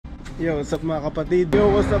Yo, what's up mga kapatid? Yo,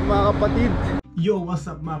 what's up mga kapatid? Yo, what's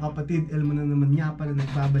up mga kapatid? Elmo na naman nga pala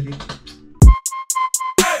nagbabalik.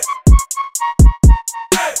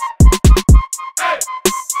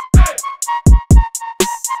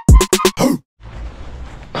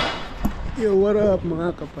 Yo, what up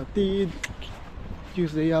mga kapatid?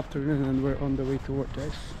 Tuesday afternoon and we're on the way to work,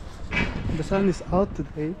 guys. The sun is out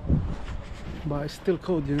today, but it's still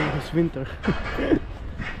cold, you know, it's winter.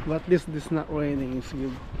 But at least it's not raining, it's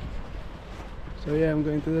good. So yeah, I'm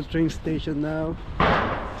going to the train station now.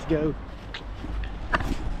 Let's go.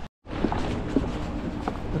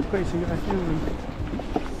 That's crazy, I feel them.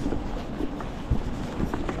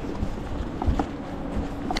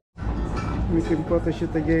 We can photo shoot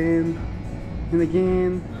again and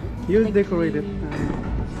again. You'll decorate it.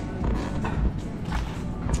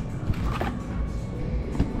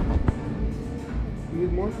 You need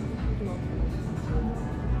more? No.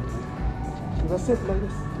 So that's it, like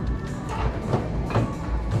this.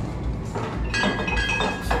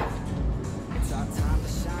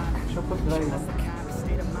 Shop up dry now.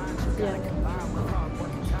 Yeah.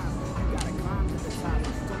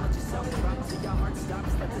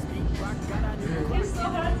 It's so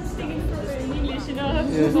hard to speak in English, you know, I have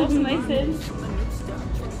to force myself.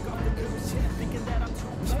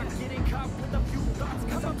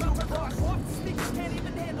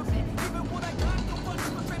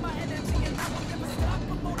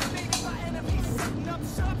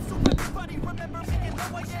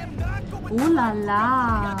 Ooh la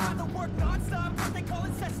la!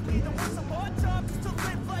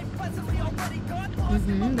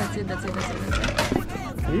 That's it.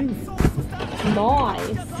 Hey.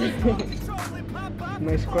 Nice!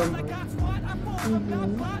 Nice crumble.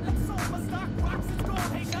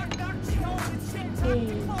 Hey,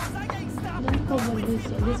 don't cover this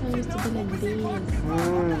one. This one used to be like this.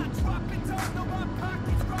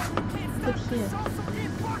 Put here.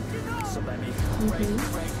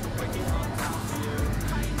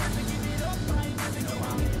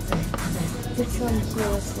 Put some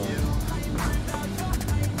here as well.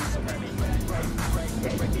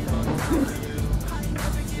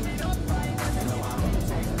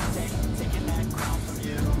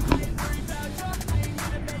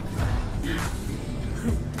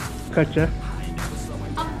 Gotcha.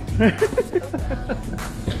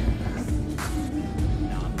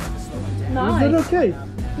 Nice. Is that okay?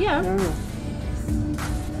 Yeah. Yeah.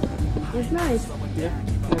 It's nice. Yeah,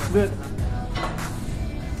 that's good.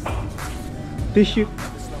 Tissue. You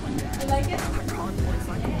like it?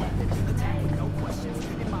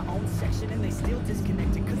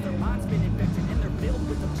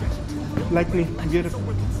 Like me, beautiful.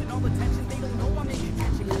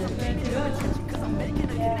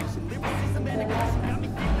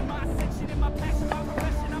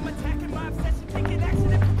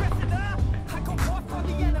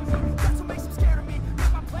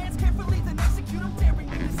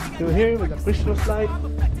 So here with the Christmas light.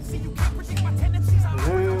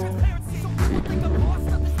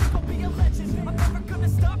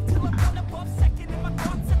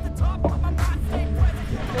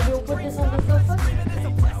 Maybe we'll put this on the sofa?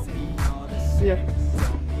 Yeah.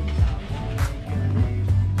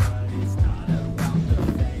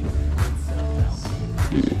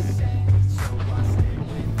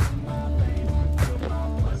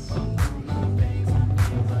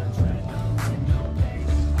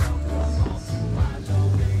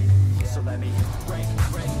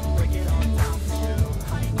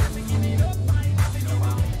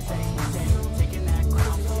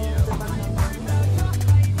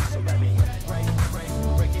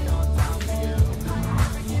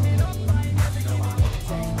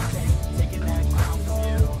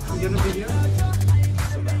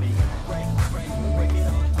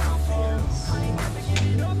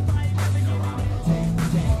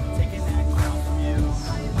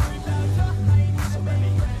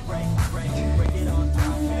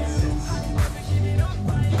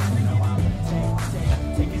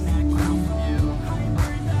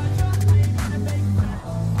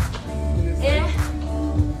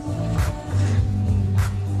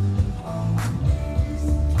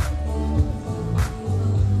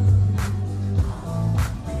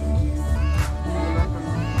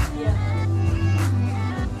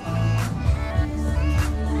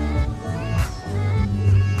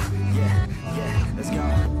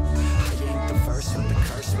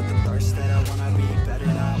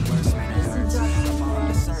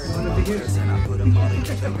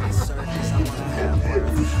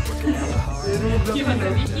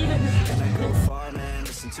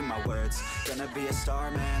 to my words. Gonna be a star,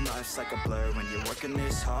 man, life's like a blur. When you're working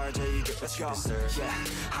this hard, yeah, you get what you deserve. Yeah,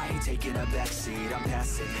 I ain't taking a backseat, I'm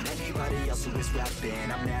passing anybody else who is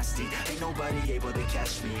rapping. I'm nasty, ain't nobody able to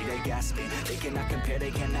catch me. They gasping, they cannot compare,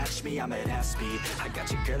 they can't match me. I'm at half speed, I got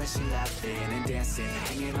your girl and she laughing and dancing,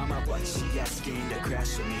 hanging on my butt, she asking to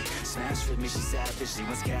crash with me. Smash with me, she savage, she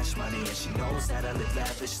wants cash money, and she knows that I live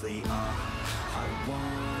lavishly. I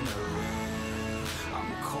wanna live,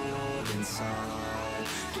 I'm cold inside,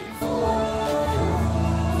 give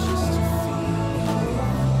all just to feel. I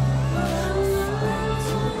fight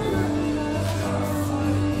to live, I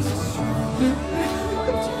fight to strive.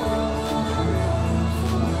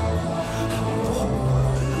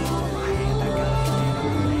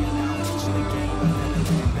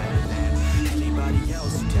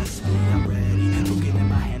 I'm ready, looking in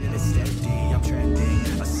my hand and it's steady. I'm trending,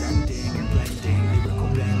 ascending and blending, lyrical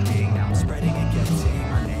blending. Now I'm spreading and getting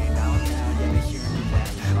my name out now. Yeah, they hearing me that.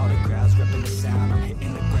 All the crowds repping the sound. I'm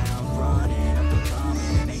hitting the ground, running up and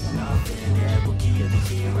coming. Ain't nothing, yeah, rookie of the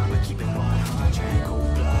year. I'ma keep it 100,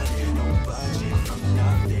 cold-blooded, no budget. From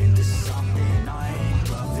nothing to something, I ain't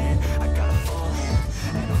bluffing. I got a full hand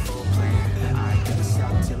and a full plan. I ain't gonna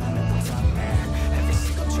stop till I'm at the top, man. Every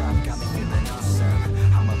single drop got me feeling awesome.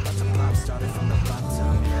 I'm about to pop, started from the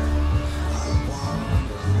bottom, yeah. I wanna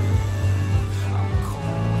live, I'm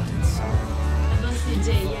cold inside. Don't see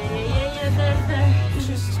Jay, yeah, there.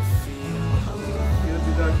 Just to feel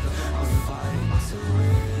alive, I'll fight to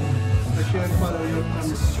live. I should follow your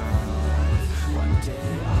camera. One day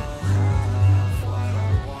I'll have what I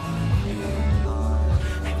want in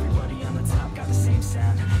life. Everybody on the top got the same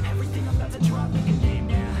sound. Everything I'm about to drop, make a name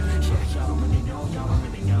now. Yeah, y'all don't really know, y'all don't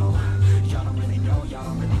really know. Y'all don't really know, y'all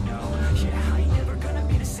don't really know. Yeah, I ain't never gonna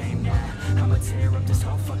be the same now. I'ma tear up this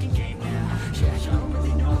whole fucking game now. Yeah, y'all don't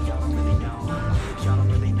really know, y'all don't really know. Y'all don't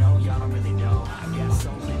really know, y'all don't really know. I got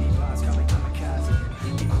so many bars, call me kamikaze.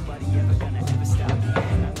 Ain't nobody ever gonna ever stop me.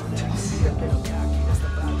 And I know that I can see a little cocky. That's the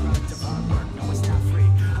byproduct of hard work. No, it's not free.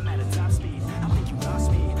 I'm at a top speed. I think you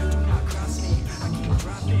lost me. Do not cross me. I keep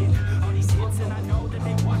dropping all these hits, and I know that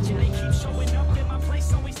they watching. They keep showing up in my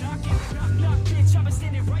place, always knocking. Knock, knock, bitch. I've been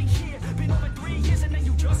standing right here. Been over 3 years, and then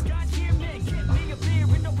you just got here. Man, get me a beer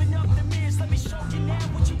and open up the mirrors. Let me show you now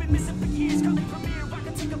what you've been missing for years. Call it premiere. I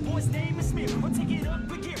can take a boy's name and smear, or take it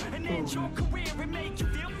up a gear and end your career and make you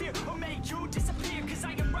feel fear, or make you disappear. Cause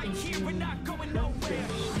I am right here and not going nowhere.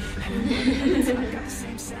 I got the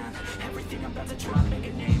same sound. Everything I'm about to drop, make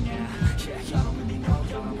a name now. Yeah, y'all don't really know,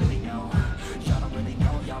 y'all don't really know. Y'all don't really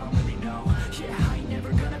know, y'all don't really know. Yeah, I ain't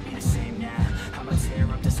never gonna be the same now. I'ma tear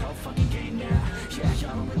up this whole fucking game now. Yeah,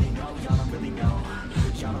 y'all don't really know, y'all don't really know.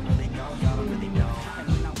 Y'all don't really know, y'all don't really know. And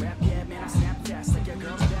when I rap, yeah, man, I snap fast. Like your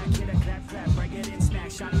girl's back, hit a clap, clap, break it in,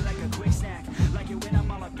 smack. Shiny like a quick snack. Like it when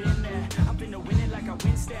I'm all up in there. I'm finna win it like I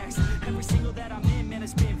win stacks. Every single that I'm in, man,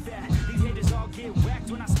 it's been fat. These haters all get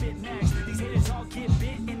whacked when I spit next. These haters all get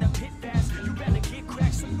bit in the pit fast. You better get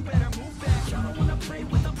cracked, so you better move back. Y'all don't wanna play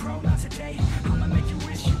with a pro, not today. I'ma make you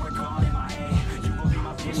wish you were gone in my A. You gon' be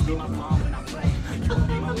my bitch, be my palm when I play. You gon'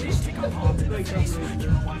 be my bitch, take a palm to the face. You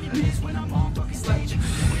know I be pissed when I'm on fucking stage. You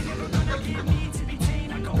ain't never gonna get me to be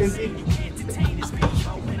tamed. I go insane, you can't detain this bitch.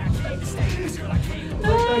 Oh, when I came to stay, this girl I came to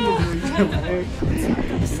What are you doing? And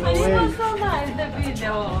it was so nice, the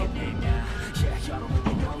video.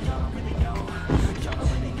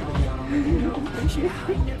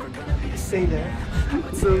 Stay there.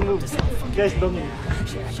 So move. Guys, don't move.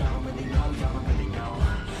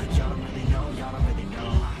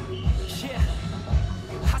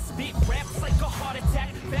 I spit raps like a heart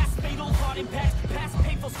attack. Fast, fatal, hard impact. Past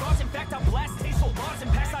painful scars. In fact, I blast tasteful bars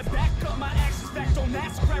and packs. I back up my actions. Fact, don't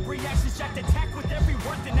mask. Grab reactions. Jacked attack with every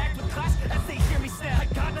word. Then act with class as they hear me snap. I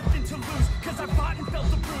got nothing to lose. Cause I fought and felt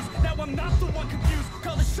the bruise. Now I'm not the one confused.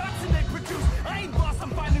 Call the shots and they produce. I ain't lost,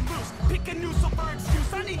 I'm finally loose. Pick a new silver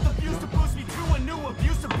excuse. I need the views to boost me to a new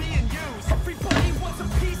abuse of being used. Everybody wants a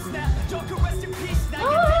piece now. Y'all can rest in peace now.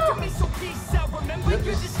 You're dead to me, so peace out. Remember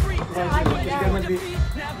you're discreet now. I I'm gonna be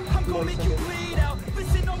now. I'm gonna make you bleed out.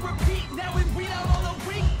 Listen on repeat now and read out all the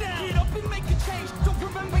week now. Get up and make a change. Don't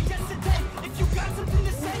remember yesterday. If you got something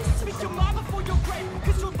to say, speak your mind before your grave.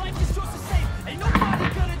 Cause your life is yours to save. Ain't nobody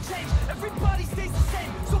gonna change. Everybody stays the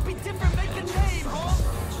same. So be different, make a name, huh?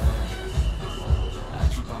 I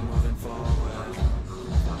keep on moving forward.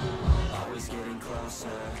 Always getting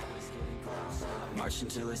closer. March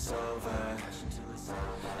until it's over.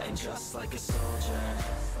 And just like a soldier,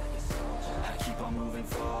 I keep on moving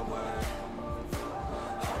forward.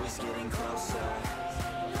 Always getting closer.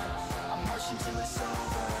 I'm marching till it's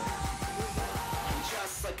over. And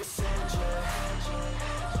just like a soldier,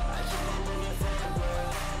 I keep on moving forward.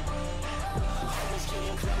 Always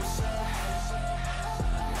getting closer.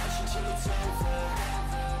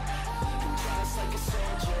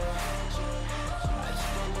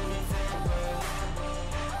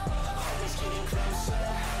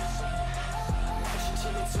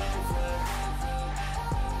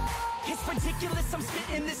 ridiculous. I'm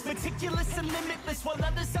spitting this meticulous and limitless, while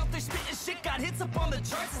others out there spitting shit got hits up on the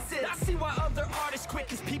charts. I see why other artists quit,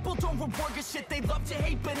 cause people don't reward good shit. They love to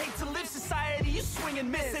hate but hate to live. Society, you swing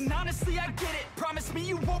and miss. And honestly, I get it. Promise me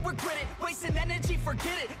you won't regret it. Wasting energy,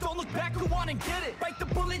 forget it. Don't look back, go on and get it. Bite the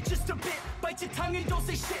bullet just a bit. Bite your tongue and don't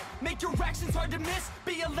say shit. Make your actions hard to miss.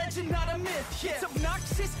 Be a legend, not a myth. Yeah. It's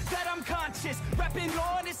obnoxious that I'm conscious. Rapping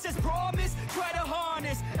honest as promise. Try to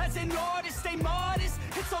harness. As an artist, stay modest.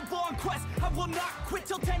 It's a long quest. I will not quit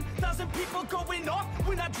till 10,000 people going off.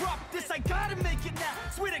 When I drop this, I gotta make it now.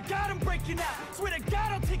 Swear to God, I'm breaking out. Swear to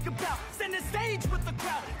God, I'll take a bow. Stand the stage with the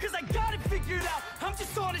crowd, cause I got it figured out. I'm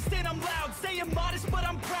just honest and I'm loud. Saying modest, but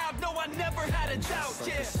I'm proud. No, I never had a doubt. Just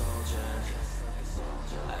like a soldier,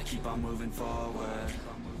 I keep on moving forward.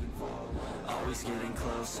 Always getting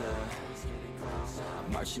closer.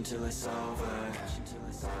 I'm marching till it's over.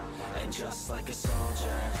 And just like a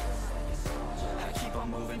soldier, I keep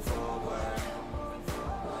on moving forward.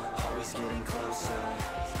 Always getting closer.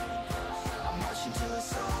 I'm marching till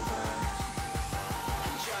it's over.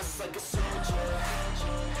 And just like a soldier,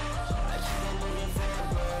 I keep on moving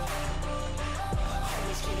forward.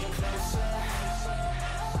 Always getting closer.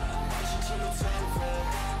 I'm marching till it's over.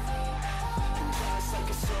 And just like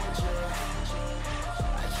a soldier,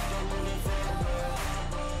 I keep on moving forward.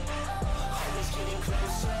 Always getting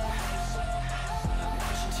closer. I'm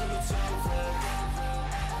marching till it's over.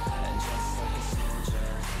 And just like a soldier,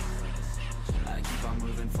 I keep on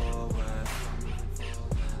moving forward.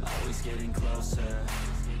 Always getting closer.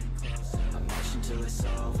 I'm marching till it's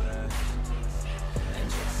over. And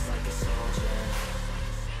just like a soldier,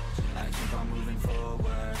 I keep on moving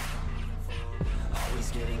forward. Always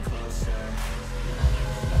getting closer.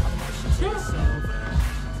 I'm marching till it's over.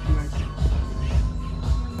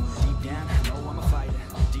 Deep down, I know I'm a fighter.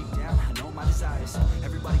 Deep down, I know my desires.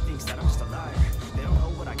 Everybody thinks that I'm just a liar. They don't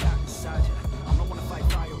know what I got inside you. I'm the one to fight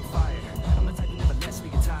fire with fire. I'm the type who never lets me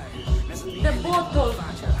get tired. The bottle.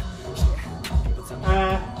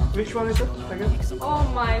 Which one is it again? Oh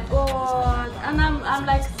my god. And I'm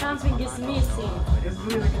like, something is missing. It's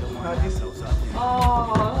really this.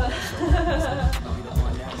 Oh.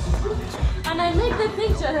 And I make the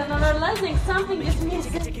picture and I'm realizing something is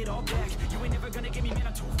missing. Take it all back. You ain't never gonna get me, man,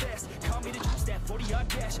 I'm too fast. Call me the juice, that 40-yard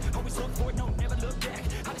dash. Always look forward, no, never look back.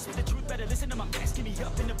 I just spit the truth, better listen to my facts. Give me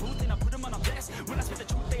up in the booth and I put them on a blast. When I spit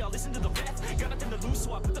the truth, they all listen to the wrath. Got nothing to lose,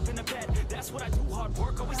 so I put them in the bed. That's what I do, hard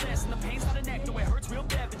work always lasts. And the pain's not an act, no, it hurts real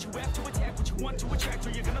bad. But you have to attack what you want to attract,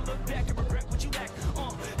 or you're gonna look back and regret what you lack.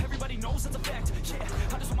 Everybody knows that's a fact.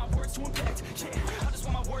 Yeah, I just want my words to impact. Yeah, I just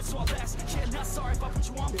want my words to all last. Yeah, not sorry if I put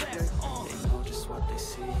you on blast. They know just what they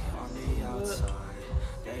see on the outside.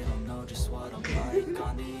 They don't know just what I'm like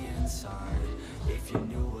on the inside. If you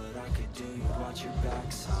knew what I could do, you'd watch your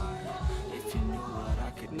backside. If you knew what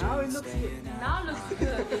I could do, Now it looks good. Now looks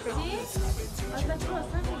good. See? But that's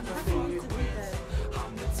what something needs to be there.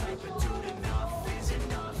 I'm the type of dude enough is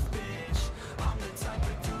enough, bitch. I'm the type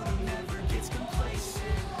of dude who never gets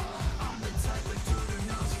complacent. I'm the type of dude who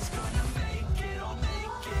knows he's gonna make it, I'll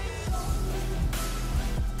make it.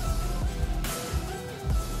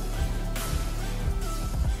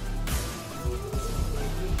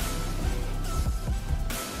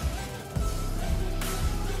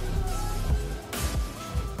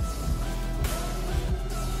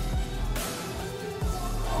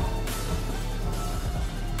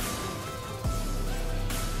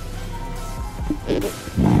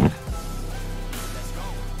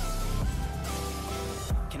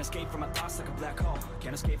 Can't escape from my thoughts like a black hole.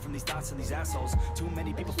 Can't escape from these thoughts and these assholes. Too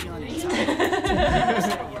many people feeling entitled.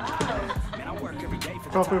 Man, I work every day for the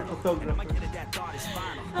Proper title. photographer. And I'ma get it, that thought is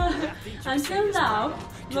final. Until now,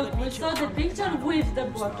 look, we saw the picture with the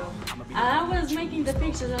bottle. And I was making the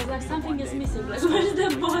pictures, I was like, something is missing. Like, where's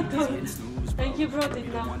the bottle? And you brought it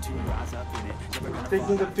now.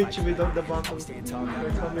 Taking the picture without the bottle.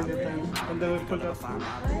 Like how many times? And then we forgot.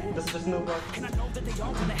 There's no bottle. And I know that they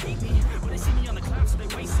all wanna hate me. When they see me on the clouds, so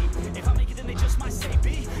they wait see. If I make it, then they just might say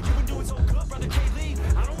B. You been doing so good, brother K-Lee.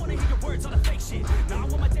 I don't wanna hear your words on the fake shit. Now I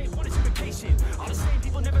want my day, wanted to be patient. All the same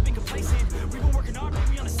people, never been complacent. We've been working hard,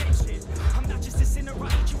 baby, on the same shit. I'm not just a sinner, I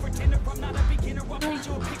eat you for dinner. I'm not a beginner, I'll paint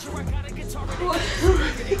you a picture. I got a guitar and I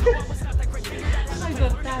was not that great. I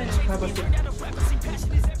got tired. Out of rap, I see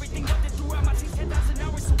passion is everything. Loved it throughout my team, 10,000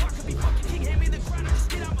 hours, so I could be fucking king. Hand me the crown, or just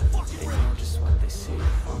get out my fucking ring. They know just what they see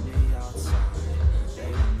on the outside. They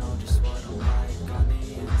don't know just what I'm like on the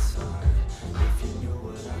inside. If you knew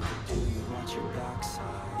what I could do, you'd watch your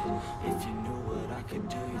backside. If you knew what I could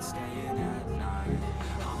do, you'd stay in at night.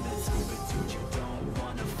 I'm the type of dude you don't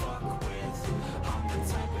wanna fuck with. I'm the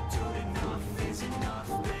type of dude enough is enough,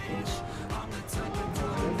 bitch. I'm the type of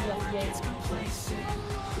dude who never gets complacent.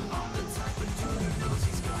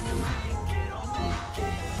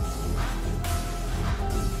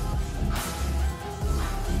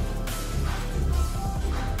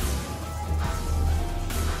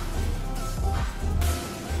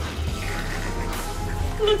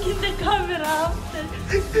 camera after.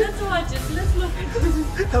 Let's watch it. Let's look.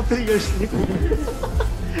 After you're sleeping. I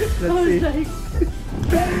Let's was see. like...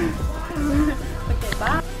 Okay,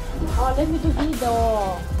 bye. Oh, let me do video.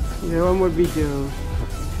 Yeah, one more video.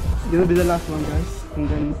 This will be the last one, guys. And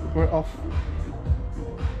then we're off.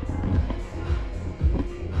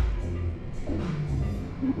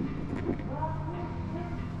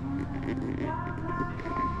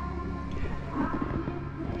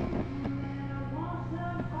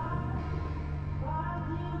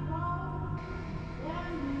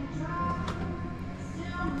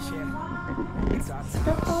 It's our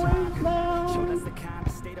time. Show that's the kind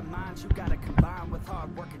of state of mind you gotta combine with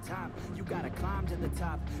hard work and time. You gotta climb to the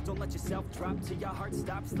top. Don't let yourself drop till your heart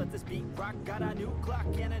stops. Let this beat rock. Got a new clock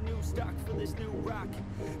and a new stock for this new rock.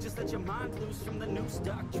 Just let your mind loose from the new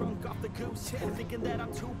stock. Drunk off the goose, thinking that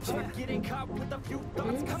I'm too pop. Getting caught with a few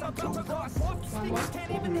thoughts. Cause I'm too lost. Speakers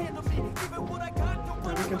can't even handle me. Even what I got, don't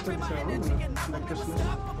want to bring my energy. And I'm never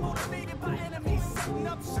stop. I'm motivated by enemies. Setting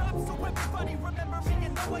up shop so everybody remember me.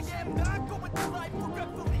 And know I am not going through life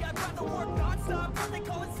regretfully. I'd rather work non-stop. What they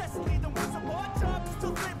call incessantly. Than want some more jobs to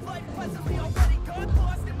live life pleasantly. Already got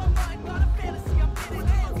lost in my mind. Not a fantasy. I'm getting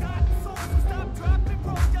all got souls. So stop, drop, and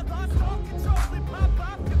roll. You lost all control. And pop,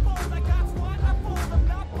 pop, and bold. I got squat, I fold. I'm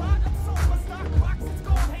not bought, I'm sold. My stock rocks, it's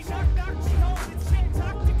gold. Hey, knock, knock, she home. It's shit,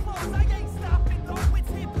 talk to close. I ain't stopping though.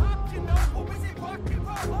 It's hip-hop, you know. Or is it rock and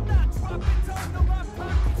roll? I'm not dropping down. No, my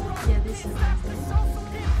pocket's wrong. Yeah, this is nice. So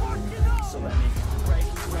keep working on. So let me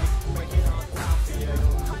break it on down for you.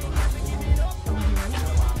 I ain't never give it up.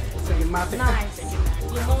 Nice.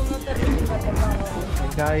 You know, not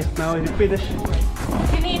everything. Guys, now we finish.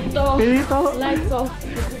 Finito. Finito. Lights off.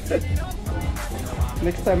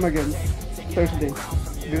 Next time again. Thursday.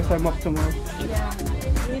 Because I'm off tomorrow. Yeah.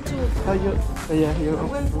 Me too. How you? Yeah, you're I'm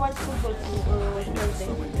off. going to watch football Thursday?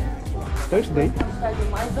 Thursday.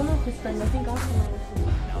 Stadium. I don't know if it's time. I think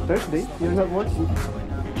after. Thursday? You're not working?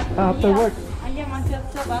 After work? I am until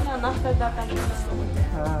 7 and after that I'm gonna go.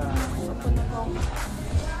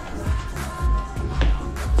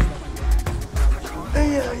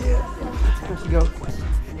 Yeah. Let's go.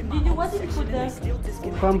 Did you, what did you put there?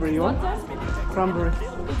 Cranberry, you want? Water? Cranberry.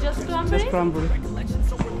 It's just cranberry? Just cranberry.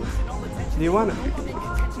 Do you want it?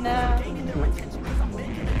 No.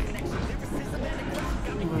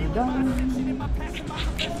 We're done.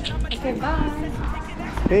 Okay, bye.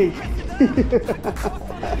 Hey.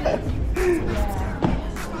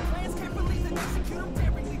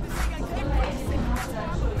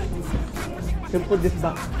 You can put this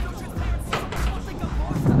back.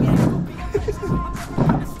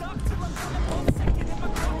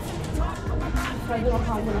 So I don't know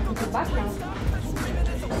how I'm gonna put it back now.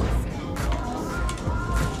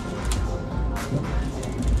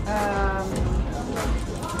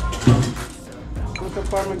 Want some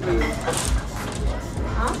pomegranate?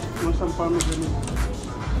 Huh? Want some pomegranate?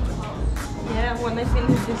 Yeah, when I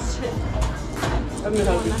finish this shit. Let me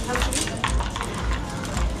help you. Wanna help me?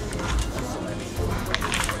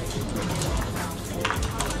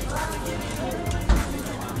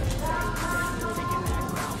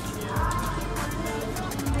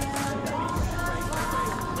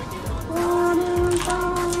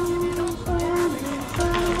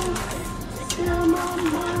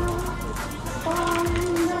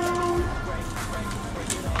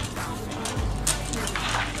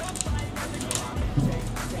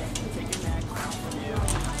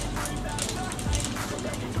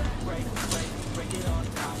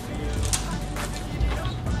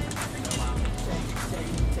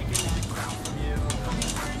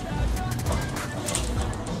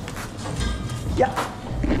 Yeah.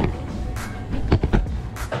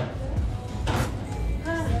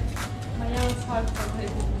 My arms hard for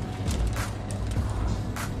it.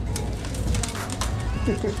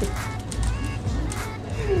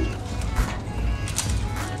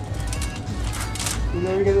 You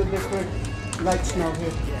know we're gonna do different lights now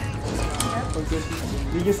here. For Christmas.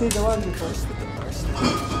 Did you see the one before?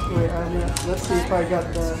 Wait, let's see if I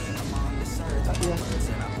got the. Yeah.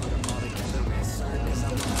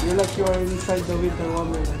 You're like you are inside the winter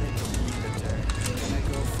wonderland.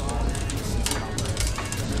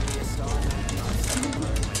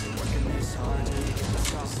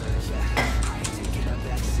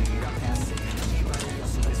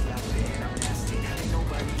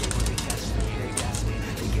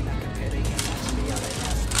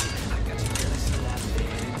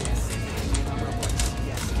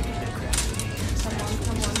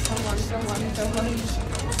 Come on.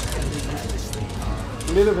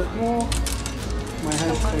 A little bit more. My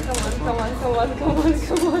hands shake. Come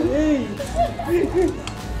on. Hey!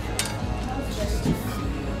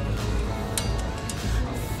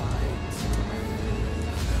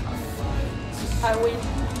 I win.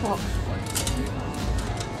 Oh.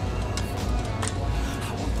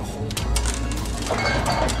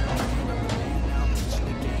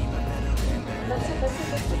 That's it, that's it,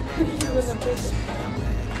 that's it. You're gonna press it.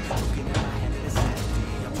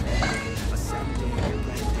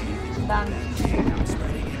 Done.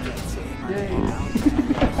 Yay.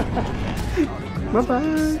 Bye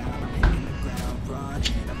bye.